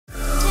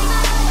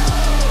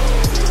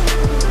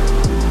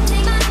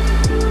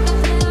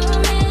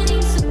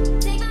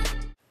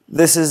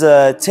This is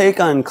a take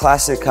on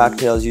classic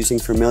cocktails using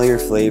familiar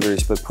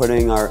flavors but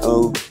putting our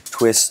own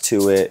twist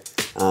to it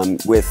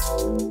with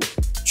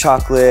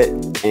chocolate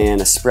and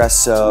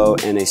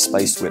espresso and a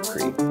spiced whipped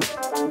cream.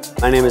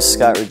 My name is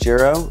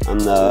Ruggiero. I'm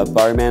the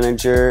bar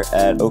manager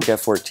at Oak at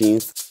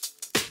 14th.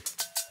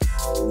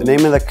 The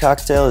name of the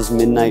cocktail is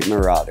Midnight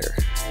Marauder.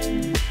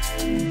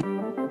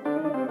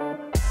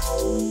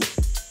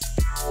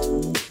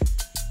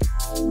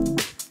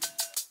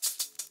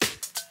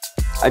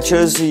 I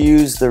chose to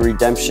use the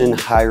Redemption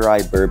High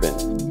Rye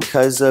Bourbon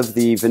because of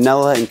the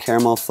vanilla and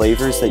caramel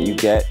flavors that you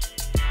get.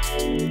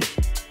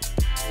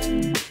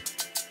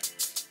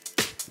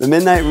 The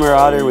Midnight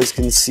Marauder was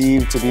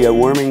conceived to be a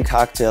warming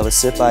cocktail to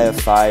sit by a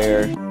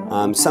fire,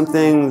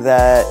 something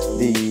that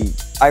the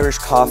Irish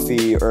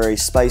coffee or a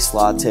spiced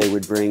latte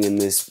would bring in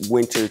this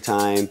winter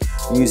time,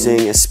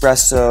 using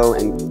espresso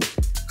and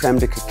creme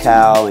de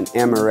cacao and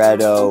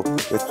amaretto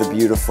with the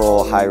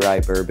beautiful high rye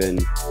bourbon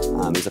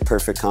is a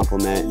perfect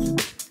complement.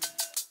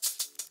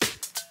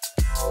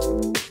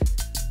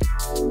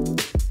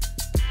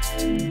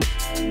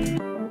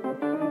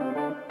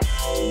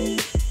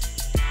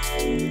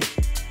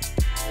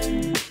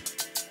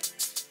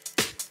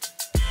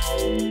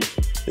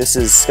 This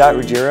is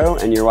Ruggiero,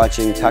 and you're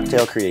watching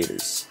Cocktail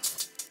Creators.